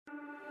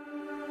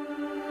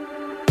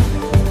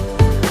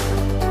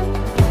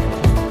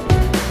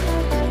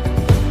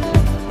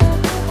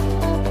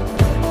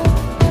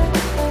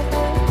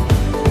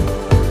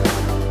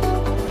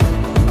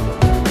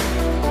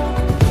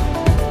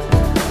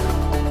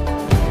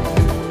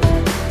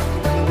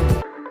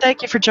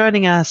thank you for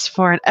joining us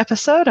for an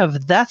episode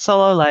of That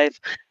Solo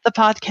Life, the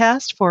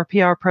podcast for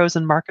PR pros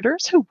and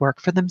marketers who work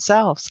for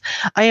themselves.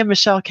 I am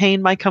Michelle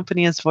Kane. My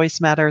company is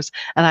Voice Matters,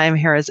 and I am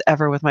here as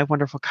ever with my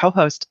wonderful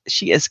co-host.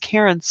 She is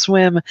Karen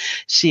Swim.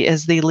 She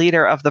is the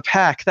leader of the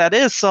pack. That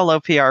is Solo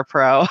PR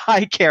Pro.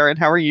 Hi, Karen.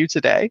 How are you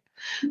today?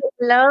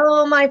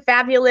 Hello, my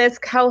fabulous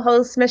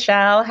co-host,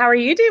 Michelle. How are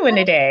you doing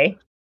today?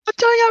 I'm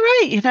doing all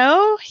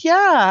right,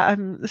 Yeah,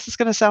 this is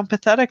going to sound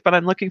pathetic, but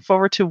I'm looking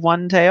forward to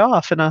one day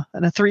off in a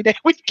 3-day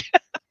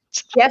weekend.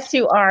 Yes,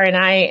 you are, and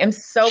I am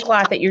so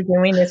glad that you're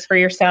doing this for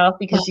yourself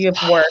because you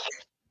have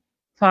worked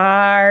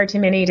far too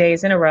many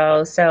days in a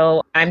row.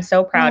 So I'm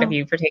so proud of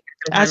you for taking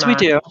some time off.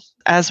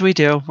 As we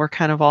do. We're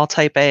kind of all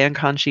type A and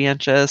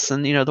conscientious,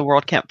 and the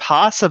world can't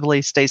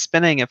possibly stay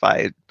spinning if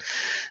I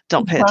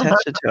don't pay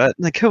attention to it.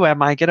 Like, who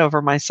am I? Get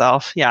over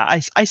myself. Yeah,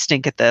 I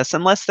stink at this.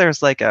 Unless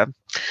there's like a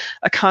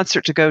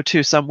concert to go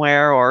to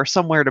somewhere or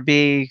somewhere to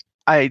be,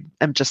 I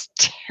am just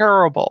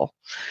terrible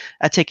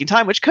at taking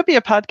time, which could be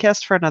a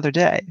podcast for another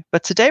day.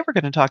 But today we're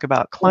going to talk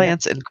about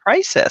clients in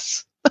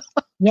crisis.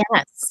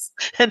 Yes.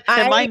 and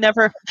they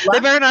better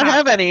not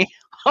have any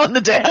on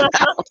the day.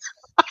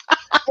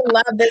 I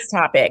love this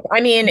topic. I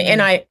mean,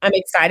 and I'm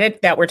excited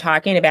that we're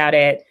talking about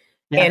it.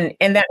 Yeah.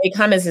 And that may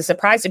come as a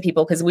surprise to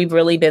people because we've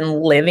really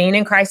been living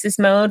in crisis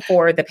mode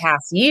for the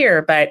past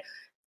year. But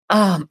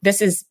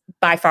this is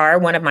by far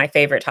one of my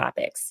favorite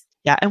topics.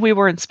 Yeah, and we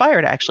were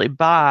inspired actually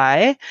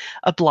by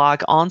a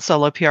blog on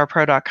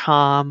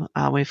soloprpro.com.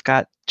 We've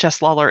got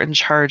Jess Lawler in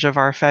charge of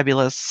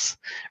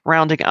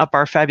rounding up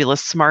our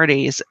fabulous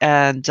smarties.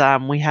 And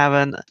we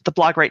have the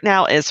blog right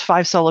now is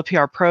 5 Solo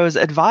PR Pros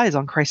Advise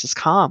on Crisis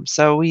Comm.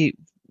 So we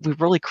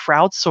really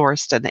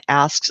crowdsourced and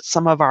asked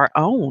some of our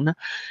own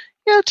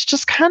to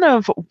just kind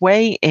of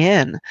weigh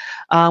in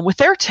with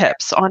their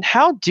tips on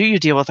how do you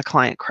deal with a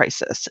client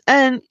crisis.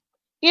 And,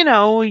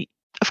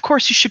 of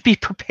course, you should be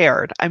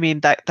prepared. I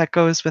mean, that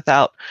goes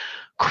without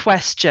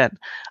question.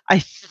 I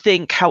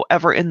think,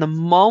 however, in the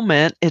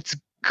moment, it's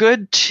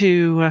good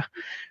to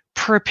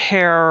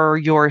prepare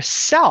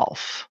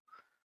yourself,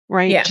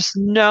 right? Yeah. Just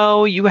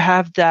know you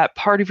have that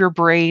part of your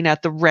brain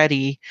at the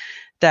ready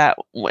that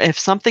if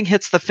something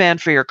hits the fan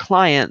for your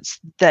clients,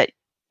 that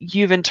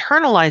you've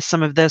internalized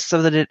some of this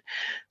so that it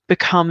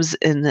becomes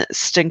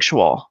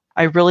instinctual.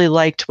 I really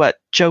liked what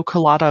Joe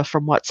Culata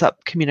from What's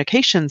Up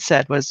Communications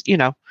said was,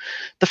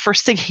 the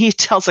first thing he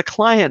tells a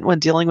client when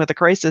dealing with a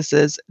crisis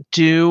is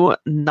do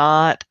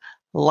not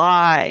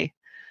lie.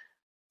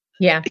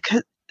 Yeah.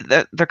 Because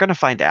they're going to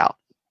find out.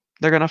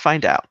 They're going to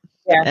find out.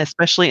 Yeah.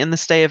 Especially in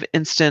this day of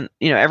instant,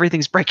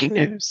 everything's breaking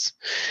news.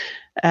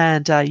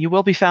 And you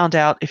will be found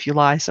out if you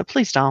lie. So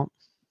please don't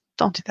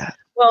do that.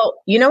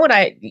 Well,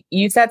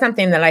 you said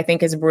something that I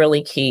think is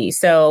really key.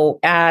 So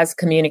as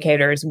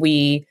communicators,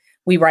 we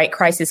write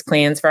crisis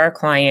plans for our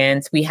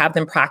clients. We have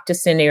them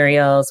practice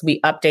scenarios.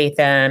 We update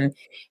them.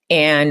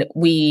 And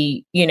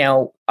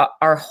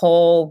our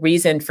whole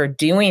reason for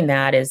doing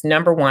that is,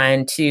 number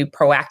one, to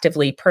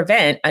proactively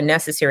prevent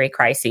unnecessary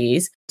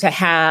crises, to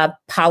have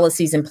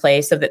policies in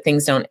place so that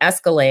things don't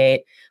escalate.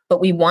 But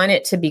we want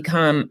it to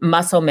become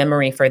muscle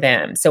memory for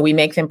them. So we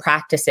make them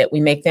practice it. We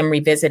make them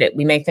revisit it.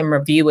 We make them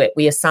review it.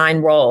 We assign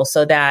roles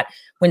so that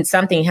when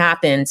something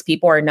happens,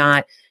 people are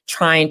not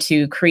trying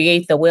to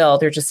create the wheel.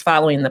 They're just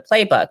following the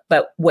playbook.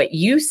 But what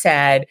you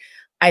said,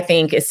 I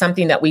think, is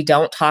something that we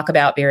don't talk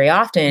about very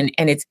often.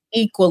 And it's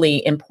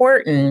equally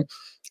important.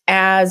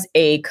 As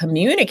a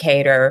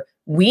communicator,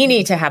 we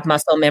need to have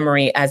muscle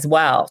memory as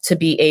well to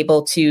be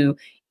able to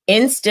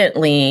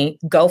instantly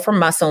go from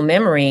muscle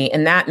memory.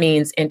 And that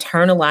means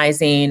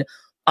internalizing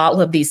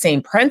all of these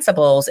same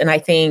principles. And I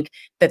think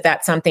that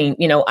that's something,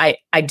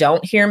 I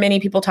don't hear many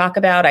people talk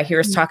about. I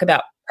hear us talk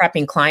about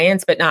prepping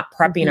clients, but not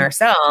prepping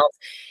ourselves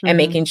and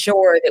making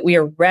sure that we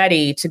are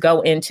ready to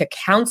go into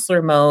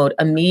counselor mode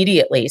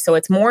immediately. So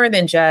it's more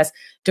than just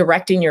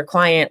directing your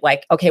client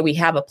like, okay, we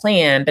have a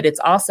plan, but it's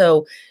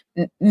also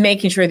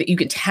making sure that you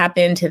can tap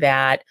into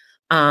that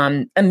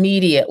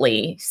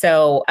immediately.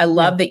 So I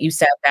love that you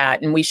said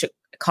that, and we should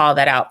call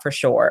that out for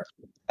sure.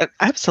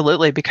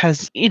 Absolutely,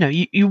 because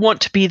you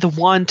want to be the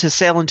one to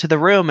sail into the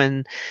room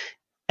and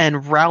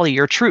rally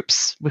your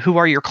troops who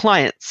are your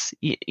clients.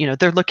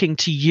 They're looking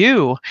to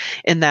you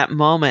in that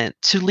moment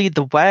to lead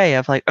the way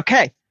of like,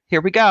 okay,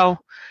 here we go.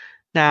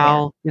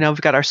 Now,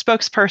 we've got our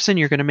spokesperson.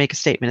 You're going to make a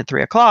statement at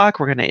 3:00.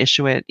 We're going to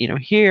issue it,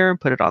 here,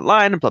 put it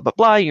online and blah, blah,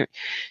 blah.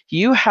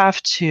 You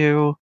have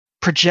to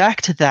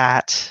project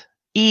that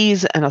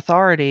ease and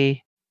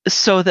authority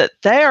so that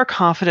they are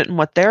confident in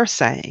what they're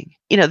saying.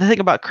 The thing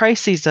about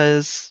crises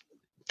is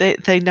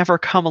they never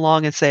come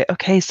along and say,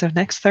 okay, so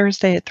next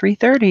Thursday at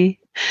 3:30,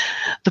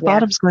 the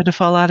bottom's going to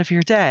fall out of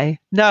your day.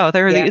 No,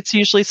 it's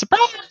usually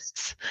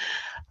surprise.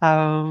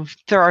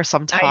 There are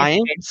some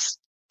times,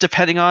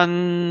 depending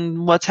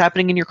on what's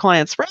happening in your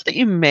client's world, that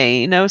you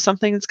may know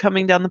something that's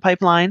coming down the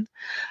pipeline.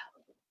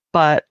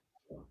 But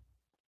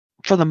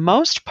for the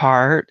most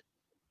part,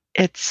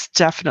 it's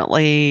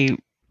definitely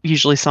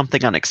usually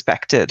something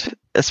unexpected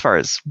as far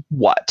as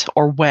what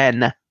or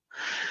when.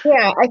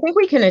 Yeah, I think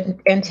we can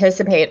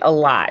anticipate a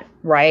lot,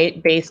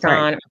 right? Based Right.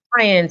 on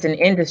clients and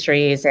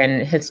industries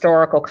and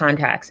historical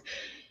context.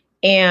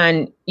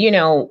 And,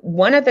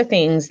 one of the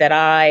things that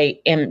I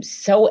am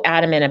so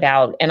adamant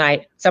about, and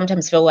I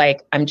sometimes feel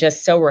like I'm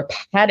just so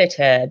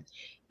repetitive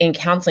in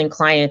counseling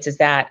clients, is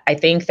that I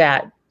think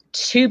that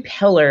two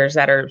pillars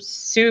that are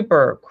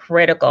super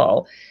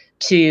critical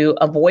to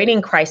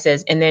avoiding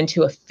crisis and then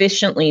to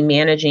efficiently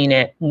managing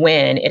it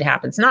when it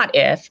happens, not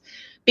if,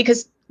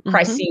 because Hmm.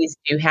 crises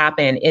do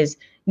happen, is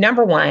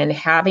number one,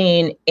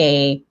 having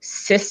a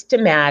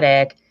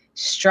systematic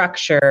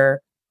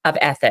structure of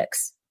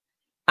ethics.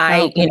 Oh,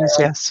 I, goodness,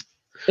 yes.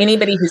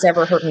 anybody who's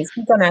ever heard me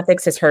speak on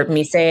ethics has heard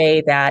me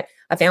say that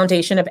a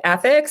foundation of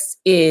ethics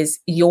is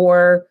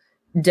your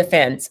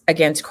defense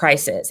against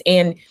crisis.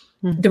 And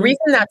the Hmm.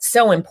 reason that's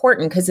so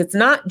important, because it's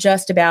not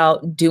just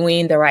about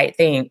doing the right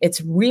thing,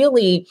 it's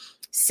really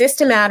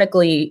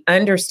systematically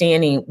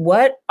understanding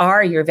what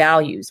are your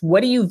values?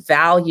 What do you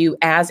value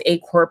as a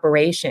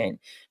corporation?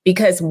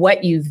 Because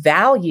what you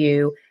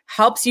value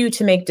helps you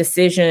to make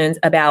decisions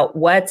about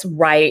what's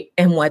right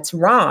and what's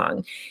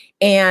wrong.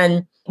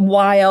 And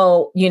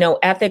while,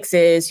 ethics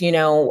is,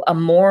 a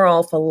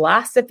moral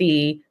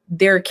philosophy,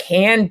 there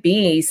can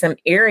be some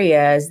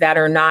areas that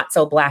are not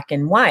so black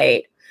and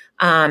white.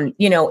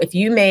 If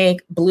you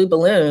make blue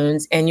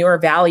balloons and your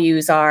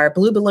values are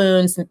blue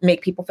balloons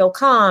make people feel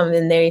calm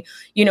and they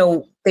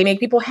make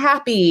people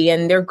happy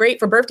and they're great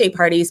for birthday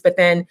parties, but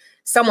then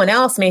someone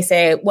else may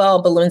say,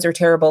 well, balloons are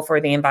terrible for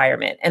the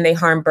environment and they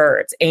harm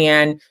birds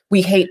and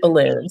we hate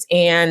balloons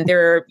and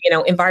they're,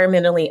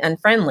 environmentally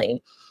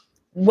unfriendly.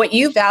 What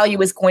you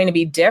value is going to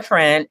be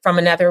different from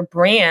another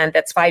brand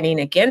that's fighting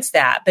against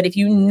that. But if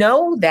you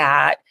know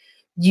that,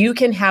 you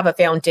can have a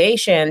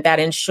foundation that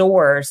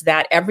ensures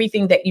that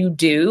everything that you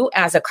do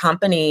as a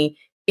company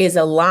is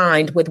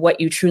aligned with what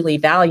you truly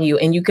value.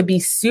 And you could be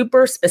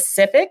super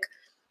specific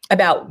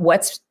about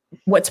what's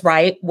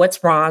right,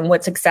 what's wrong,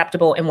 what's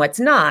acceptable, and what's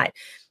not.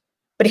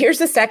 But here's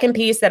the second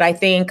piece that I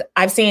think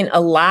I've seen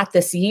a lot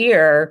this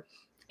year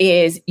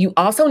is you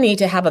also need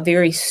to have a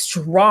very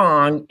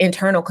strong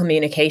internal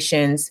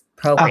communications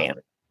Oh, program.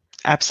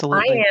 I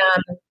absolutely.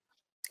 am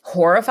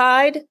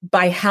horrified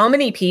by how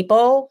many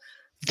people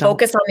Don't.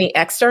 focus on the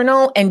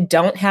external and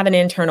don't have an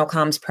internal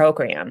comms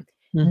program.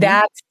 Hmm.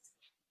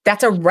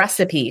 That's a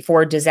recipe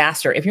for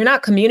disaster. If you're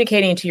not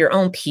communicating to your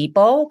own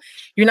people,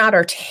 you're not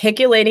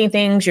articulating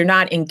things, you're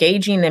not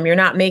engaging them, you're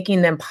not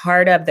making them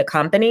part of the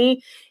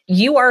company,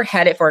 you are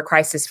headed for a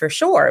crisis for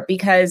sure.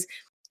 Because,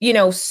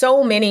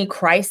 so many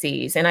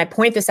crises, and I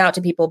point this out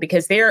to people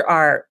because there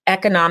are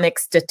economic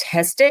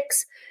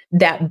statistics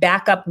that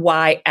back up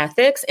why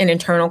ethics and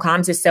internal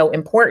comms is so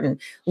important.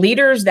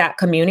 Leaders that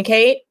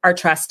communicate are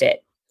trusted.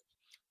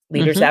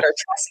 Leaders Hmm. that are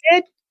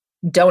trusted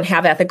don't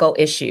have ethical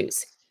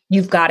issues.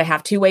 You've got to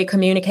have two-way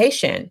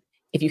communication.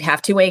 If you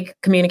have two-way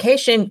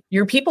communication,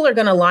 your people are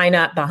going to line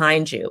up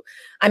behind you.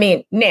 I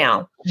mean,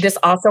 now, this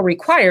also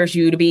requires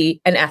you to be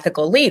an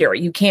ethical leader.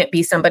 You can't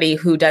be somebody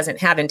who doesn't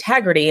have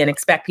integrity and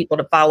expect people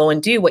to follow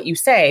and do what you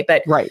say.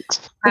 But Right.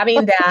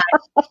 having that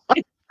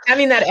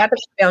having that ethical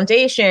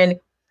foundation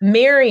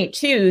married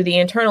to the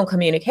internal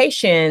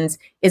communications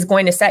is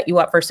going to set you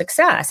up for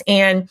success.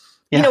 And,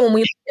 Yeah. when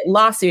we look at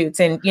lawsuits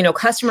and,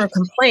 customer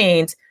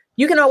complaints,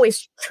 you can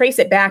always trace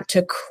it back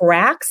to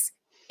cracks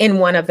in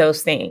one of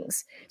those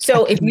things. I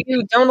So if couldn't.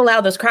 you don't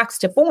allow those cracks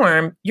to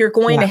form, you're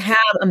going Yeah. to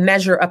have a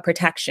measure of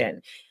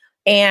protection.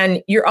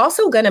 And you're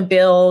also going to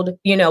build,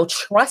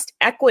 trust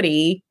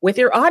equity with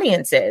your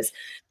audiences.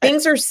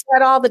 Things are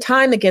said all the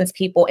time against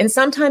people. And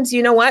sometimes,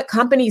 you know what?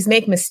 Companies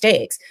make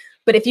mistakes.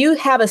 But if you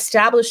have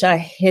established a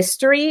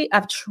history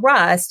of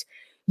trust,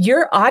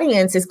 your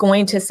audience is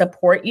going to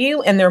support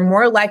you and they're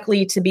more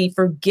likely to be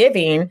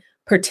forgiving,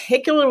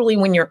 particularly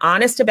when you're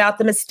honest about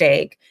the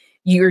mistake.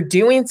 You're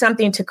doing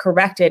something to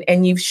correct it.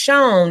 And you've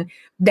shown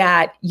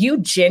that you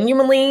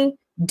genuinely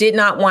did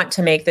not want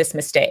to make this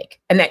mistake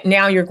and that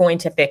now you're going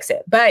to fix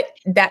it. But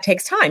that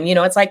takes time.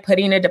 It's like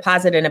putting a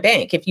deposit in a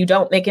bank. If you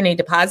don't make any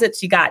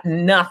deposits, you got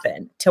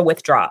nothing to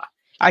withdraw.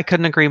 I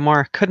couldn't agree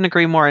more. Couldn't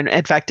agree more. And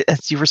in fact,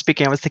 as you were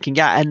speaking, I was thinking,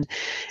 yeah, and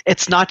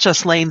it's not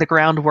just laying the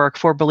groundwork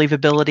for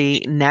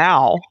believability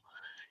now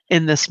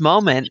in this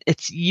moment.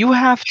 It's you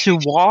have to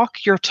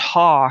walk your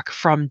talk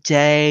from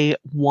day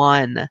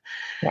one.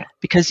 Yeah.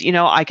 Because,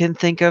 I can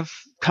think of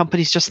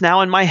companies just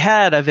now in my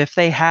head of if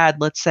they had,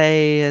 let's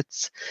say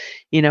it's,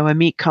 a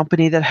meat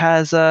company that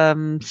has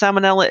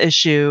salmonella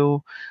issue.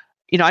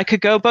 I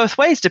could go both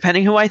ways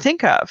depending who I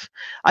think of.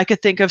 I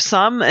could think of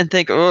some and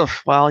think, oh,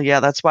 well, yeah,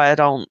 that's why I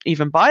don't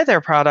even buy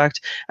their product.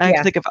 And I could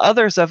Yeah. think of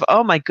others of,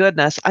 oh my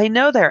goodness, I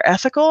know they're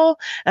ethical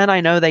and I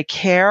know they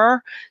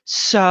care.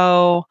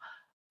 So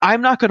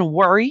I'm not going to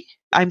worry.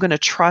 I'm going to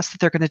trust that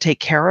they're going to take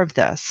care of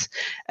this.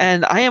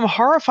 And I am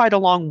horrified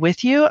along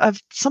with you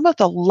of some of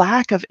the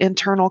lack of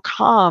internal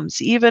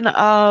comms, even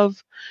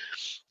of,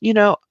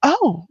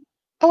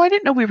 I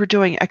didn't know we were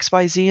doing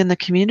XYZ in the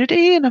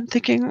community. And I'm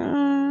thinking,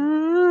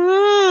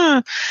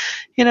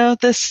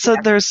 this, so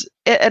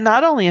it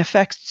not only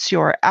affects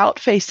your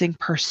outfacing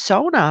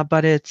persona,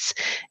 but it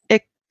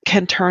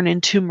can turn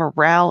into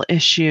morale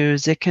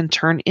issues. It can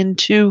turn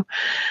into,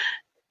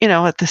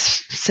 at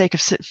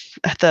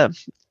the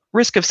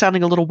risk of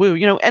sounding a little woo,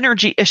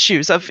 energy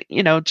issues of,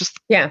 just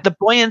the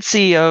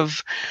buoyancy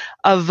of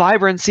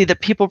vibrancy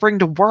that people bring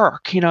to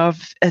work.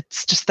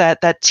 It's just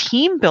that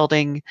team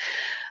building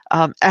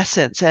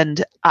essence.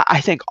 And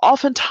I think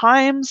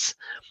oftentimes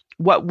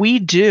what we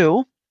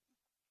do,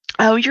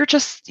 you're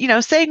just,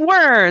 saying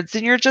words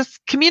and you're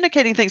just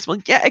communicating things.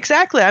 Well, yeah,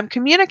 exactly. I'm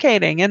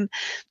communicating. And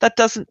that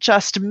doesn't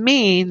just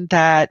mean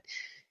that,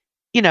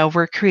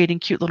 we're creating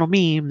cute little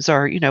memes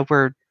or,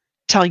 we're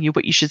telling you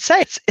what you should say.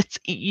 It's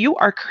you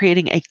are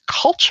creating a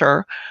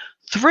culture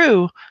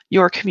through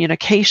your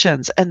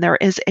communications. And there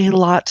is a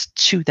lot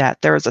to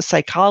that. There is a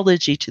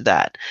psychology to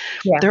that.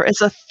 Yeah. There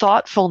is a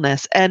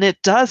thoughtfulness, and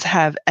it does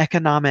have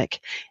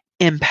economic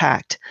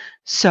impact.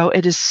 So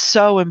it is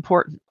so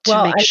important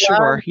to make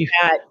sure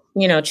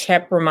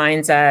Chip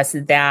reminds us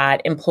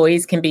that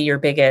employees can be your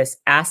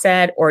biggest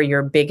asset or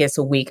your biggest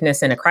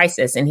weakness in a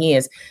crisis. And he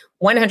is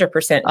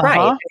 100%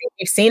 right.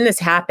 We've seen this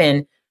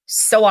happen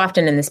so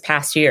often in this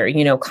past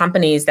year.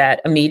 Companies that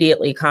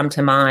immediately come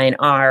to mind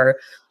are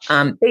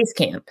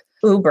Basecamp,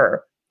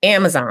 Uber,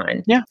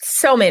 Amazon,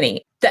 so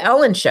many. The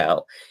Ellen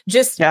Show.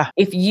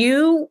 If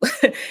you,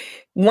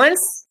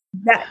 once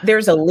that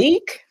there's a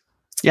leak,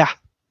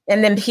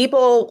 and then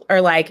people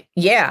are like,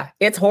 yeah,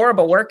 it's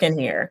horrible working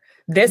here.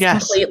 This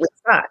completely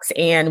sucks.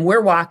 And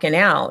we're walking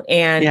out.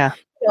 And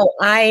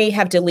I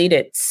have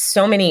deleted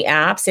so many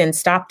apps and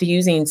stopped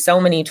using so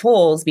many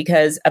tools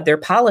because of their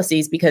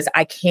policies, because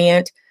I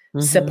can't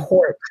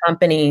support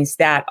companies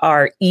that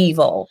are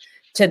evil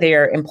to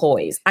their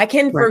employees. I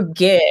can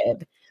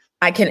forgive.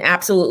 I can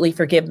absolutely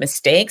forgive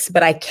mistakes,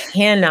 but I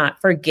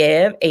cannot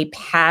forgive a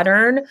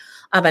pattern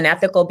of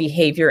unethical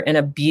behavior and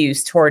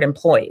abuse toward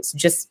employees.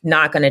 Just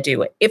not going to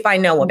do it if I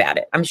know about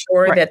it. I'm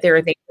sure that there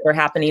are things that are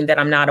happening that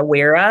I'm not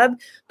aware of,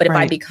 but if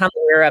I become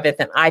aware of it,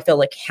 then I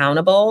feel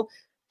accountable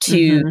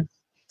to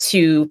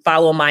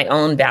follow my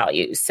own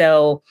values.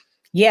 So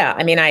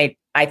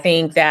I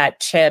think that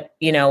Chip,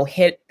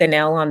 hit the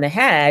nail on the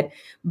head.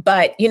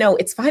 But,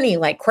 it's funny,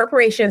 like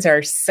corporations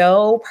are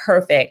so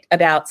perfect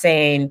about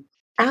saying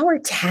our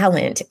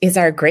talent is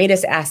our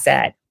greatest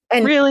asset.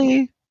 And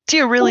really? Do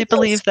you really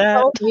believe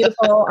that? So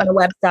beautiful on a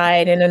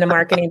website and in a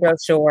marketing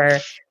brochure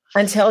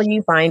until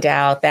you find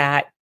out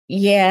that,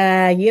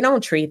 you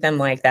don't treat them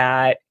like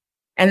that.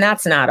 And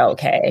that's not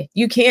okay.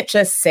 You can't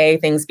just say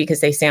things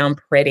because they sound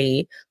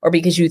pretty or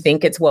because you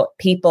think it's what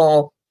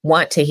people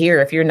want to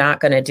hear if you're not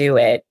going to do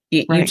it.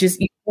 You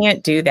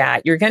can't do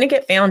that. You're going to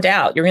get found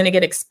out. You're going to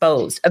get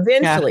exposed.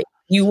 Eventually,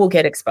 you will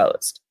get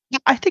exposed.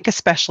 I think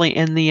especially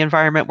in the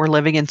environment we're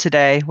living in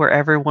today, where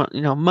everyone,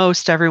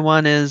 most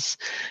everyone is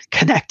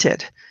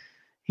connected.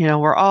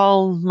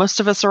 Most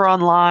of us are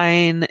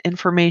online.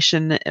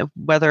 Information,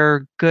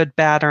 whether good,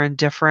 bad, or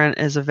indifferent,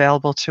 is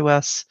available to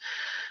us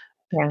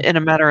in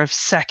a matter of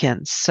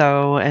seconds.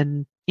 So,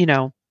 and,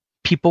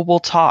 people will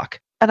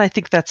talk. And I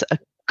think that's a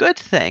good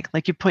thing.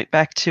 Like you point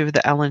back to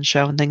the Ellen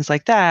Show and things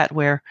like that,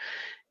 where,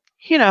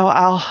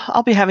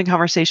 I'll be having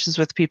conversations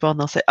with people and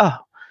they'll say, oh,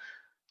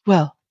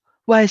 well,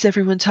 why is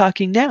everyone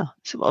talking now?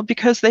 So, well,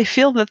 because they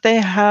feel that they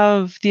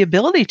have the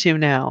ability to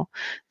now.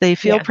 They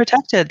feel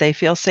protected. They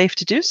feel safe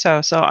to do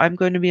so. So I'm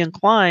going to be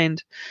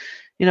inclined,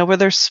 where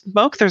there's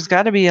smoke, there's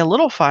got to be a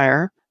little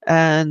fire.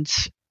 And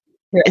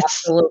you're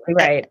absolutely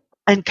right.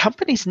 And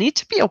companies need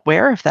to be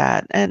aware of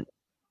that. And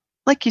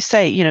like you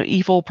say,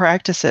 evil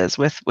practices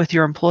with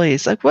your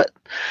employees. Like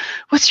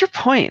what's your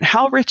point?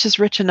 How rich is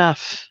rich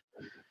enough?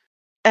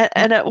 And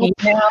I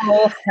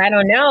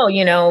don't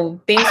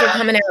know, things are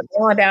coming out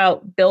now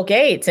about Bill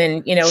Gates,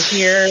 and,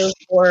 here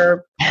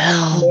for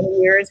many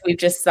years, we've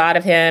just thought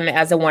of him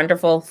as a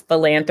wonderful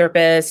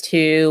philanthropist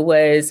who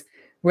was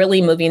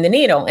really moving the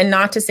needle. And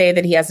not to say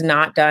that he has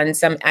not done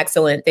some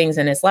excellent things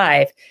in his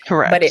life,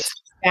 correct. But it's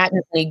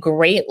patently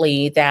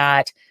greatly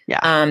that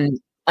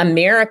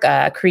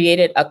America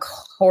created a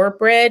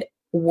corporate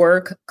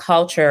work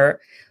culture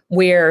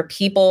where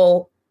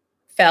people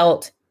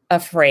felt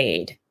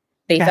afraid.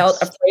 They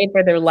felt afraid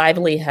for their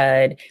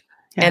livelihood,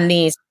 and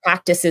these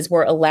practices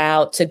were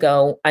allowed to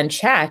go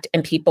unchecked,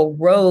 and people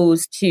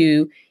rose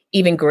to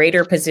even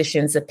greater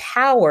positions of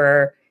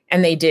power,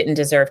 and they didn't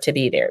deserve to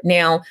be there.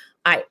 Now,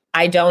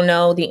 I don't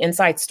know the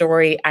inside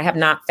story. I have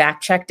not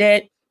fact checked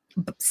it.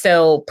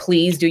 So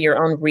please do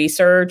your own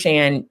research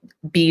and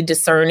be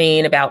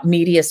discerning about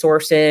media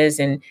sources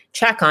and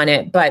check on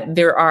it. But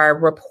there are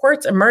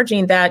reports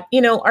emerging that,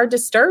 are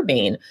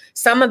disturbing.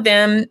 Some of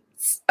them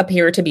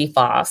appear to be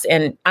false.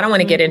 And I don't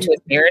want to get into his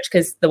marriage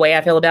because the way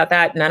I feel about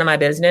that, none of my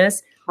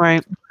business.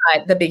 Right.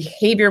 But the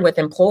behavior with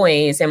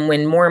employees, and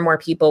when more and more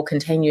people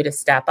continue to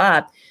step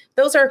up,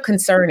 those are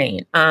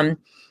concerning. And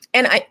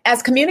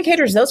as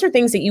communicators, those are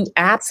things that you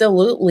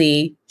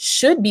absolutely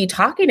should be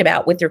talking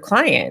about with your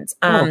clients.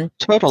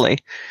 Totally.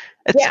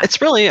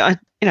 It's really,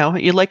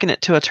 you liken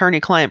it to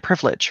attorney-client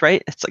privilege,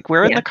 right? It's like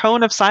we're in the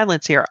cone of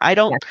silence here.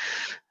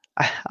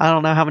 I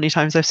don't know how many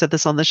times I've said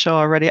this on the show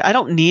already. I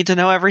don't need to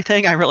know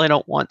everything. I really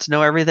don't want to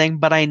know everything,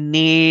 but I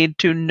need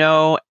to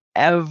know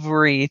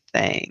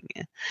everything.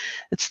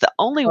 It's the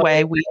only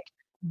way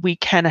we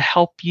can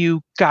help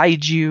you,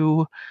 guide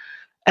you.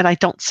 And I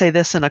don't say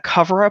this in a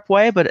cover-up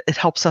way, but it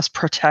helps us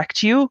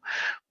protect you,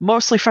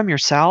 mostly from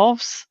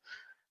yourselves.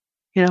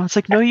 It's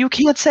like, no, you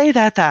can't say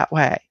that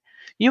way.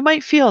 You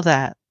might feel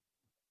that.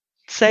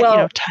 Say,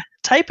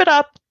 type it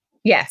up.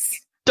 Yes.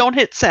 Don't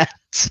hit send.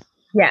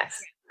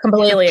 Yes.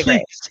 Completely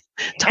agree.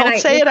 Don't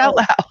say it out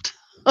loud.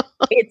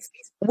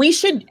 We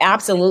should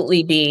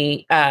absolutely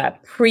be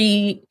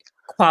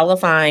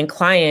pre-qualifying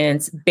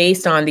clients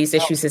based on these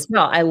issues as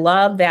well. I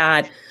love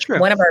that. True.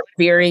 One of our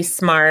very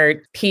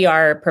smart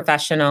PR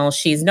professionals,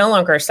 she's no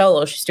longer a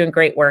solo. She's doing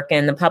great work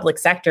in the public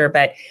sector,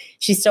 but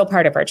she's still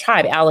part of our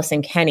tribe,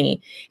 Allison Kenny.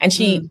 And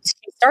she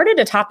started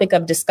a topic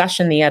of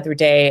discussion the other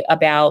day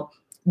about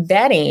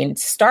vetting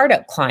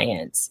startup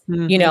clients.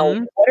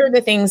 Mm-hmm. What are the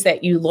things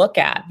that you look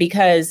at?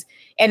 Because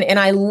And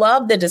I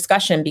love the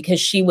discussion because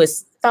she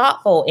was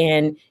thoughtful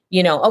in,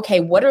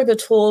 okay, what are the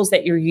tools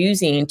that you're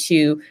using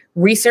to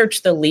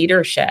research the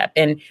leadership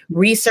and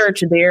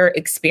research their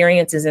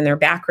experiences and their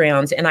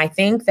backgrounds? And I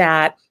think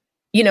that,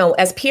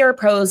 as PR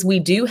pros, we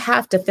do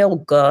have to feel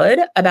good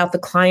about the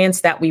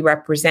clients that we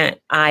represent.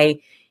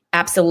 I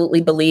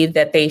absolutely believe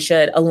that they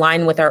should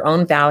align with our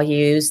own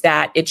values,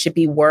 that it should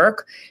be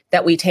work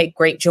that we take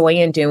great joy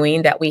in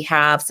doing, that we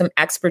have some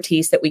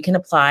expertise that we can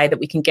apply, that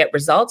we can get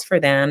results for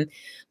them.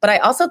 But I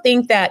also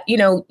think that,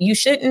 you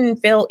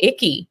shouldn't feel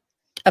icky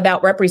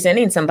about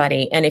representing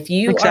somebody. And if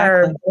you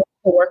are going to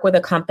work with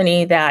a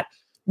company that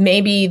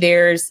maybe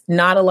there's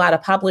not a lot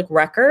of public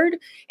record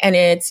and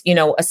it's,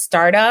 a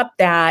startup,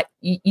 that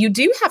you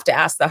do have to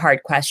ask the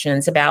hard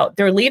questions about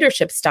their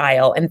leadership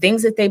style and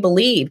things that they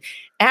believe.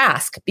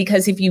 Ask,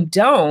 because if you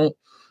don't,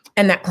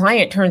 and that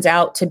client turns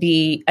out to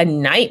be a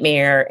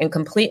nightmare and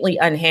completely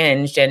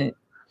unhinged, and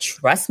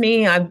trust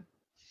me, I've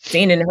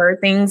seen and heard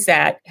things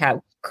that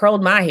have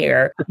curled my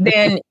hair,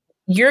 then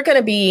you're going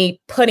to be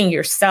putting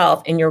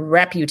yourself and your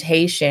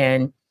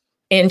reputation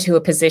into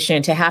a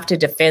position to have to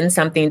defend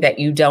something that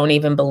you don't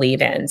even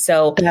believe in.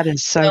 So that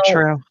is so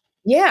true.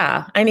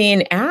 Yeah. I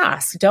mean,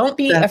 ask. Don't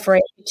be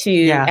afraid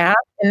to ask.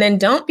 And then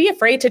don't be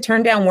afraid to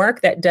turn down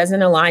work that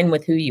doesn't align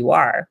with who you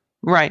are.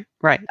 Right.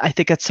 I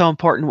think it's so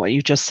important what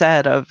you just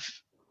said of,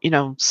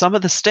 some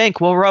of the stink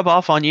will rub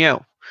off on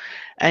you.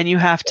 And you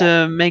have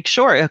to make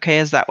sure, okay,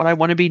 is that what I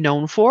want to be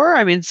known for?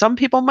 I mean, some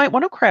people might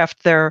want to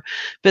craft their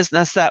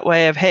business that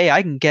way of, hey,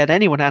 I can get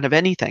anyone out of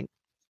anything.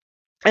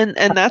 And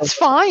that's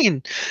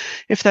fine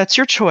if that's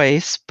your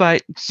choice.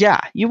 But yeah,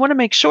 you want to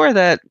make sure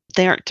that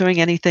they aren't doing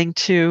anything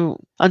too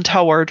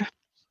untoward,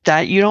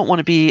 that you don't want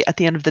to be, at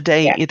the end of the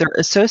day, either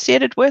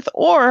associated with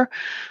or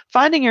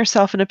finding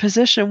yourself in a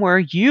position where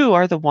you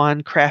are the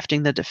one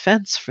crafting the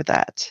defense for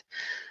that.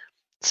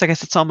 So I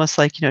guess it's almost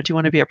like, do you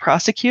want to be a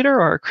prosecutor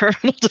or a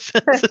criminal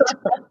defense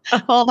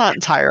attorney? Well, not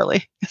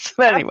entirely.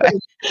 But anyway.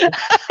 In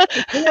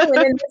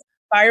this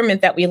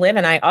environment that we live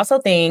in, I also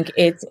think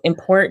it's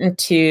important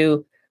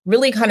to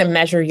really kind of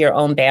measure your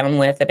own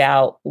bandwidth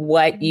about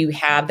what you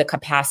have the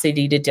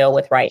capacity to deal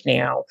with right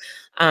now.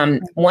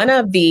 One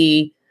of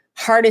the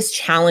hardest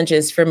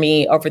challenges for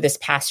me over this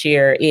past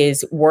year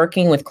is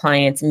working with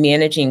clients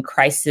managing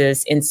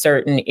crisis in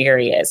certain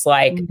areas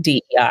like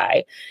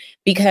DEI,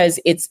 because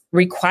it's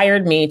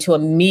required me to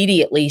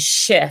immediately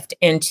shift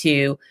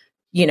into,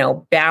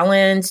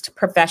 balanced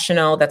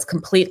professional that's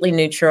completely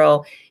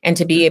neutral, and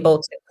to be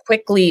able to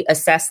quickly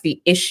assess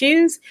the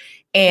issues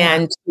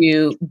and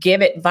to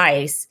give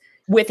advice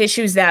with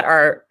issues that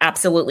are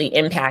absolutely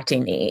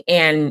impacting me.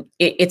 And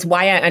it's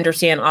why I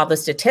understand all the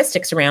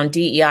statistics around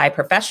DEI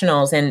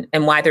professionals and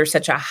why there's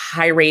such a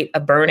high rate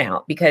of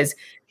burnout, because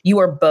you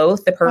are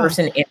both the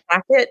person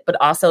impacted, but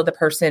also the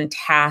person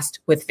tasked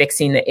with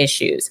fixing the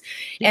issues.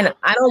 And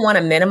I don't want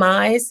to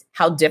minimize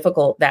how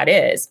difficult that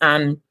is.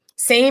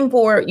 Same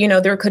for,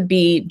 there could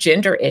be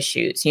gender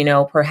issues.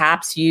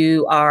 Perhaps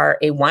you are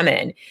a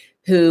woman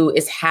who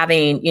is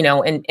having,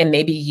 and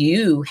maybe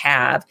you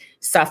have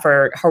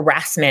suffered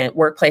harassment,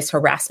 workplace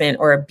harassment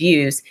or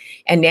abuse,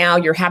 and now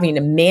you're having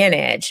to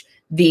manage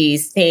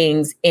these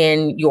things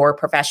in your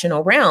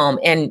professional realm.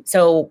 And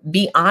so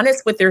be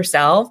honest with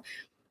yourself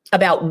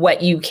about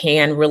what you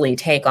can really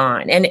take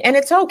on. And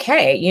it's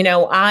okay.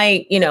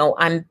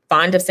 I'm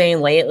fond of saying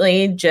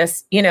lately,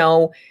 just,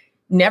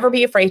 never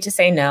be afraid to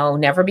say no,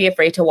 never be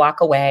afraid to walk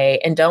away,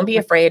 and don't be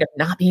afraid of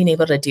not being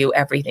able to do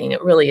everything.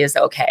 It really is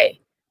okay.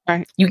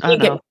 Right. You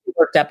can't get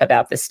worked up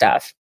about this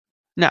stuff.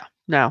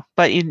 No,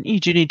 but you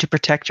do need to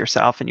protect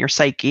yourself and your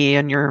psyche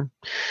and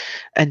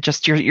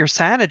just your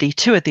sanity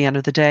too. At the end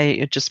of the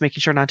day, just making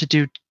sure not to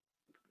do,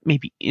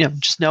 maybe,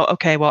 just know,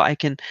 okay, well, I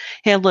can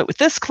handle it with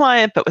this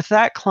client, but with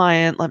that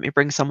client, let me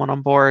bring someone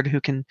on board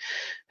who can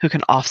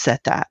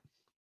offset that.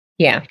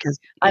 Yeah. Because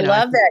I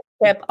love that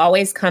Chip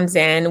always comes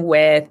in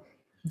with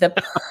the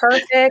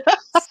perfect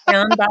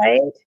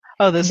soundbite.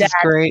 Oh, this is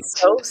great.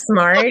 So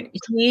smart.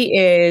 He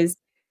is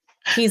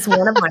He's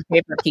one of my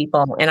favorite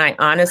people. And I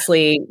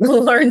honestly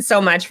learned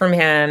so much from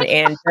him.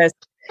 And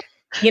just,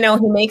 he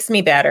makes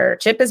me better.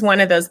 Chip is one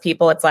of those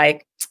people. It's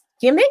like,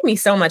 you make me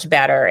so much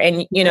better.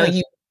 And,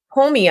 you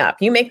pull me up.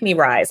 You make me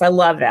rise. I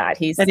love that.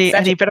 He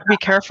better be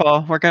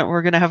careful. We're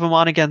gonna have him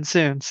on again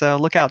soon. So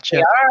look out, Chip.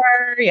 We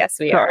are. Yes,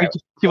 we are. Do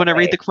you want to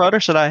read the quote, or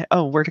should I?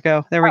 Oh, where to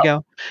go? There we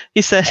go.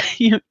 He said,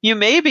 "You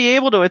may be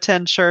able to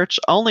attend church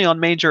only on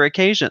major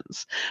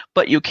occasions,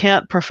 but you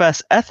can't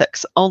profess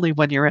ethics only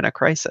when you're in a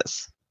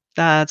crisis."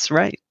 That's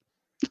right.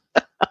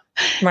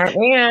 Smart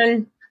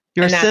man.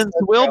 Your sins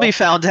will be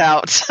found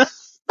out.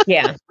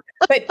 Yeah.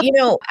 But,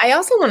 I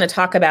also want to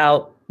talk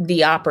about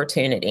the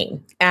opportunity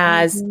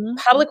as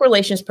public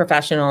relations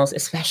professionals,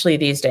 especially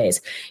these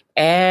days.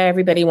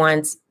 Everybody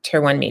wants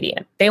tier 1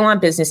 media. They want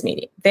business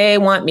media. They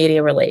want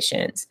media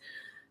relations.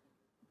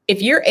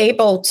 If you're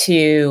able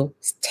to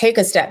take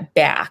a step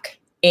back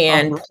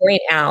and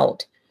point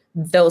out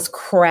those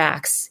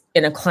cracks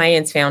in a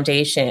client's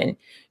foundation,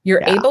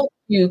 you're able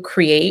to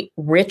create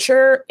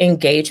richer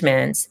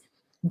engagements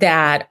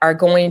that are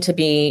going to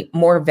be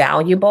more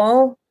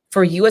valuable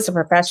for you as a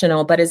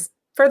professional, but as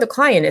for the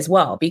client as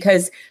well.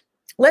 Because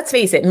let's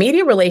face it,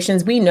 media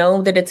relations, we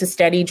know that it's a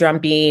steady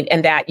drumbeat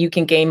and that you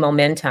can gain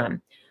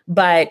momentum,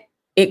 but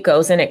it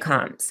goes and it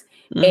comes.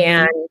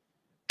 And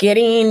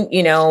getting,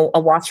 a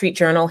Wall Street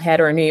Journal hit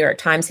or a New York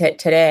Times hit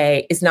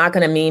today is not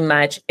going to mean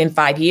much in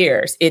 5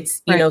 years.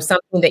 It's,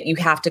 something that you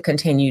have to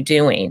continue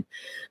doing.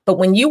 But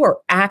when you are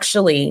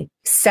actually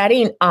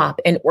setting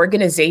up an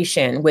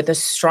organization with a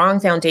strong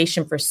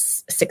foundation for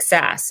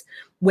success,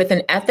 with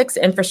an ethics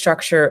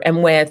infrastructure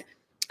and with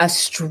a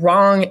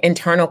strong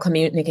internal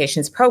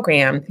communications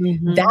program,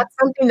 that's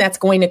something that's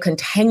going to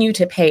continue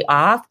to pay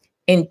off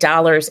in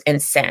dollars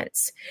and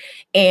cents.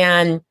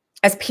 And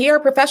as PR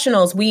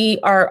professionals, we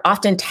are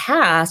often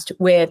tasked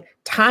with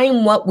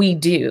tying what we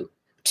do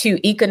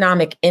to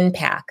economic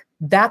impact.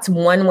 That's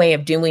one way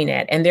of doing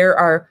it. And there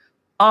are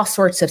all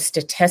sorts of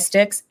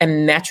statistics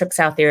and metrics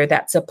out there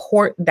that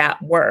support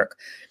that work.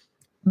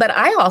 But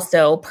I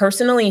also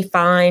personally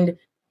find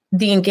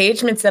the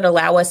engagements that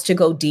allow us to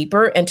go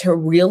deeper and to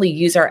really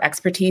use our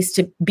expertise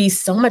to be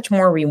so much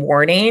more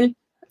rewarding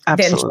than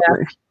just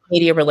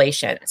media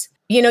relations.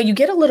 You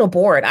get a little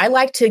bored. I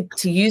like to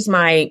use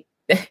my,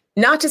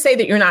 not to say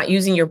that you're not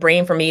using your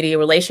brain for media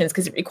relations,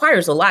 because it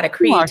requires a lot of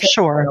creativity,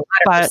 and a lot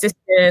of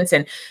persistence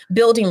and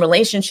building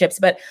relationships.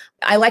 But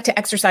I like to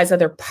exercise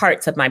other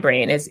parts of my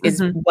brain is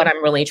what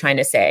I'm really trying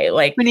to say.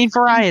 Like, we need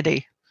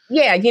variety.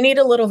 Yeah, you need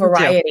a little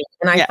variety.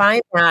 And I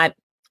find that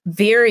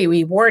very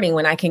rewarding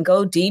when I can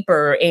go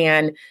deeper.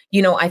 And,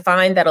 I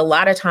find that a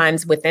lot of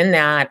times within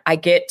that, I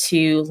get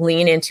to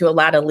lean into a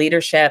lot of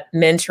leadership,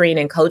 mentoring,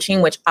 and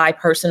coaching, which I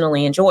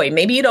personally enjoy.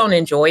 Maybe you don't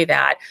enjoy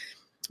that,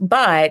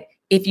 but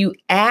if you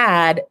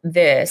add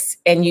this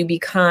and you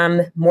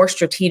become more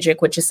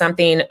strategic, which is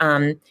something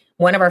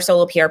one of our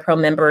Solo PR Pro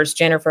members,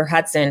 Jennifer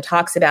Hudson,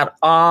 talks about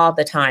all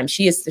the time.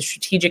 She is the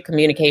strategic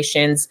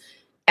communications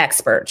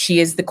expert. She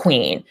is the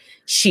queen.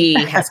 She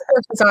has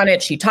courses on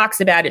it. She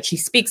talks about it. She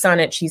speaks on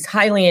it. She's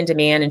highly in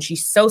demand and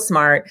she's so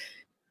smart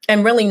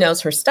and really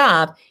knows her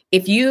stuff.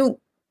 If you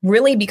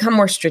really become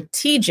more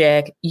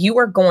strategic, you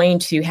are going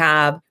to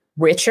have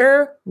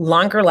richer,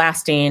 longer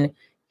lasting,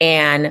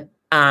 and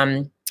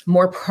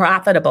more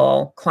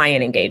profitable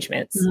client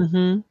engagements.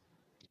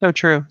 So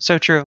true. So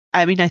true.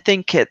 I mean, I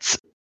think it's,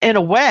 in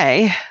a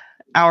way,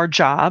 our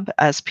job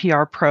as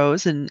PR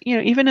pros, and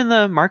even in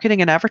the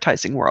marketing and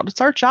advertising world,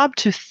 it's our job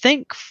to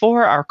think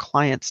for our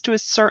clients to a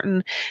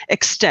certain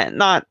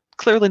extent,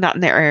 clearly not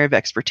in their area of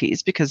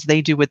expertise, because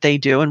they do what they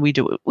do and we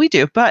do what we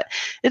do, but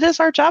it is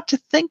our job to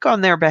think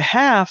on their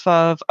behalf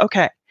of,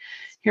 okay,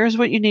 here's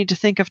what you need to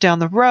think of down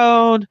the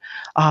road.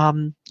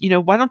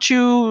 Why don't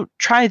you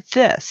try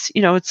this?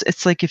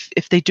 It's like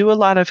if they do a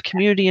lot of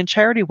community and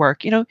charity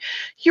work, you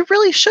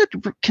really should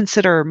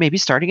consider maybe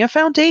starting a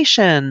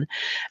foundation.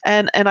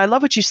 And I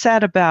love what you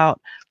said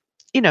about,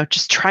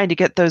 just trying to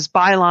get those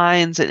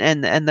bylines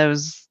and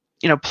those,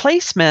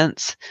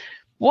 placements.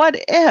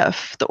 What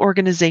if the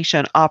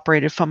organization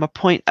operated from a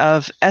point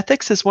of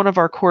ethics is one of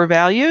our core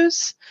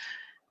values?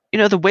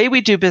 The way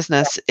we do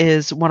business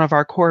is one of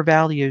our core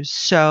values.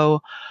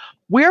 So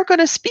we're going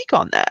to speak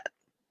on that.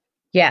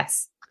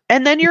 Yes.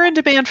 And then you're in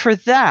demand for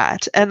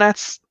that. And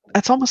that's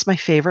almost my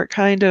favorite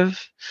kind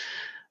of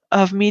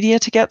media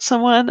to get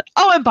someone.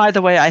 Oh, and by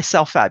the way, I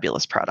sell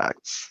fabulous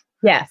products.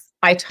 Yes,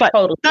 I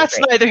totally that's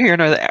agree. Neither here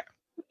nor there.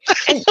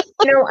 And,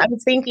 I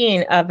was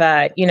thinking of,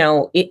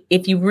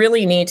 if you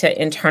really need to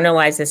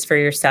internalize this for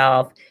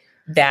yourself,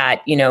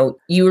 that,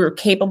 you are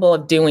capable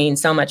of doing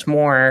so much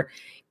more,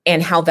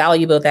 and how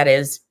valuable that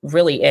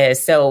really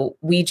is. So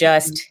we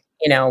just,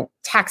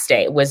 tax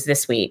day was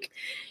this week.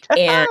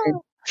 And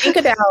think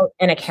about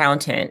an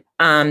accountant.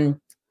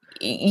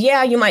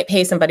 You might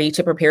pay somebody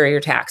to prepare your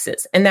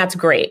taxes, and that's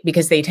great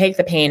because they take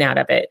the pain out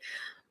of it.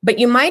 But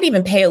you might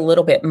even pay a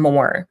little bit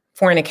more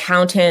for an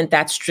accountant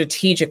that's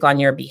strategic on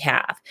your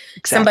behalf.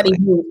 Exactly.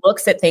 Somebody who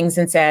looks at things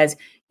and says,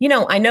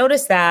 I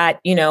noticed that,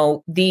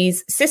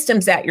 these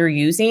systems that you're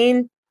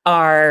using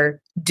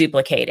are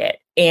duplicate it.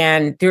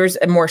 And there's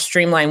a more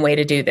streamlined way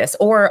to do this.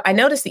 Or I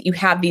noticed that you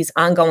have these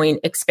ongoing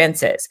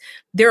expenses.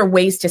 There are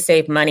ways to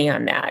save money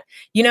on that.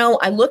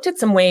 I looked at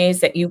some ways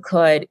that you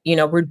could,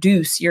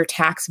 reduce your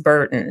tax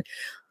burden.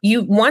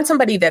 You want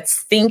somebody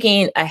that's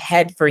thinking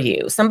ahead for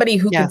you, somebody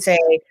who can say,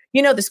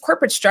 this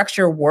corporate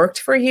structure worked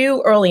for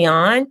you early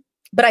on,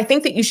 but I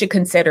think that you should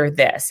consider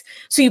this.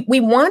 So we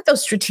want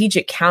those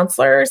strategic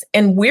counselors,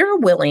 and we're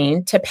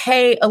willing to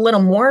pay a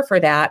little more for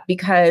that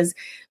because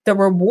the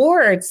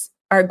rewards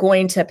are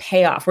going to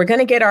pay off. We're going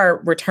to get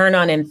our return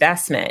on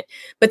investment.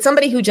 But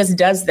somebody who just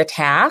does the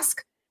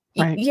task,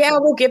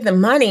 we'll give them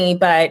money,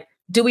 but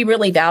do we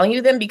really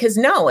value them? Because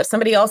no, if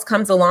somebody else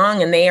comes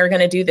along and they are going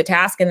to do the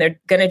task and they're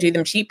going to do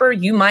them cheaper,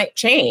 you might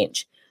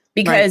change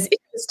because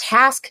it's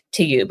task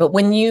to you. But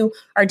when you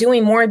are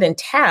doing more than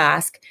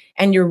task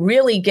and you're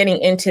really getting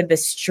into the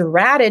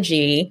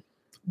strategy,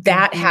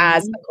 that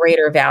has a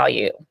greater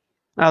value.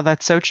 Oh,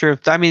 that's so true.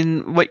 I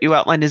mean, what you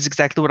outlined is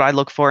exactly what I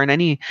look for in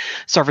any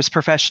service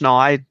professional.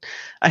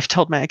 I've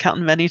told my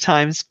accountant many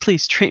times,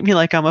 please treat me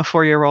like I'm a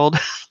 4-year-old.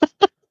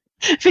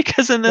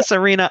 Because in this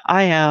arena,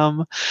 I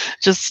am.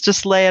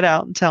 Just lay it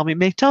out and tell me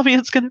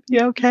it's going to be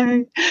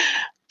okay.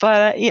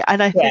 But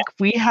and I think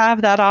we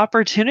have that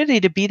opportunity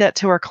to be that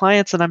to our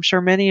clients. And I'm sure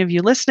many of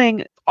you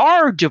listening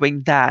are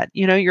doing that.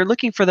 You're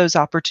looking for those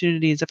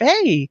opportunities of,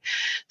 hey,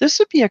 this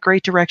would be a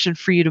great direction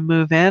for you to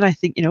move in. I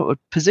think, it would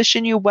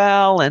position you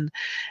well and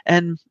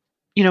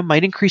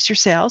might increase your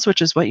sales,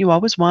 which is what you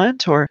always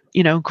want, or,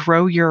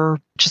 grow your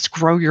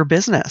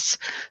business.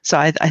 So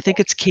I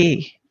think it's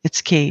key. It's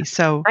key.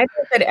 So I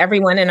think that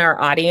everyone in our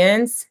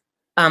audience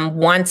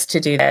wants to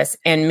do this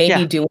and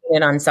maybe doing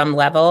it on some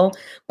level.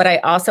 But I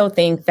also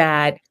think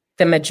that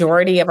the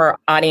majority of our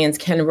audience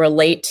can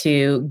relate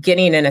to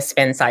getting in a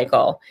spin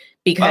cycle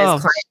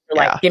because clients are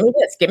like, give me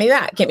this, give me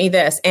that, give me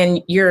this.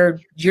 And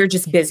you're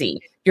just busy.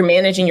 You're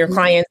managing your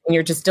clients and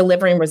you're just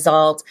delivering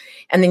results.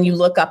 And then you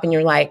look up and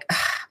you're like,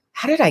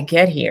 how did I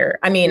get here?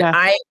 I mean,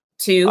 I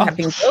too have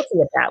been guilty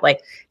of that.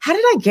 Like, how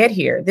did I get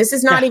here? This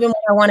is not even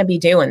what I want to be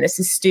doing. This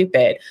is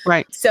stupid.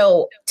 Right.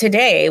 So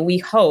today we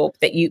hope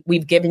that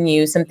we've given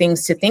you some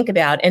things to think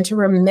about and to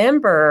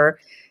remember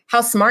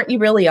how smart you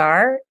really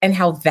are and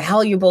how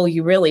valuable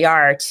you really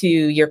are to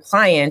your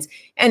clients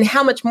and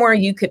how much more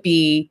you could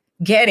be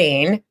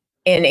getting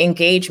in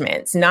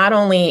engagements, not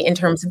only in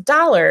terms of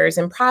dollars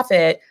and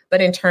profit,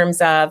 but in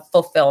terms of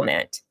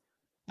fulfillment.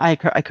 I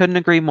couldn't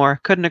agree more.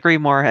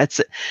 It's,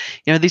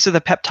 these are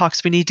the pep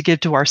talks we need to give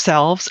to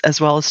ourselves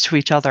as well as to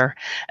each other.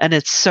 And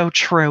it's so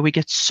true. We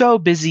get so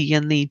busy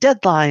in the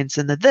deadlines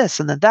and the this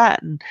and the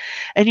that.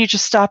 And you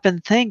just stop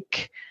and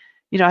think,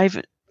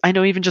 I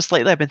know even just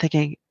lately I've been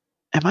thinking,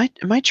 am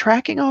I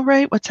tracking all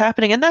right? What's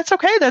happening? And that's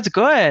okay. That's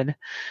good.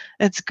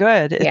 It's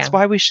good. It's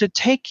why we should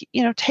take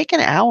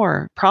an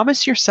hour.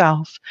 Promise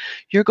yourself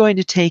you're going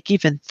to take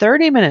even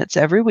 30 minutes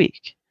every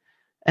week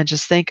and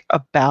just think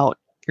about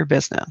your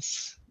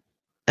business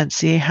and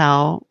see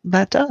how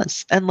that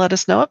does. And let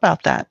us know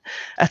about that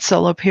at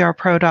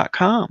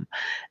soloprpro.com.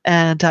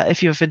 And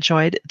if you have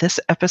enjoyed this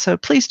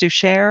episode, please do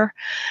share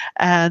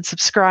and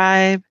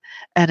subscribe.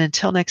 And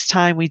until next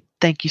time, we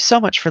thank you so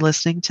much for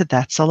listening to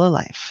That Solo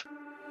Life.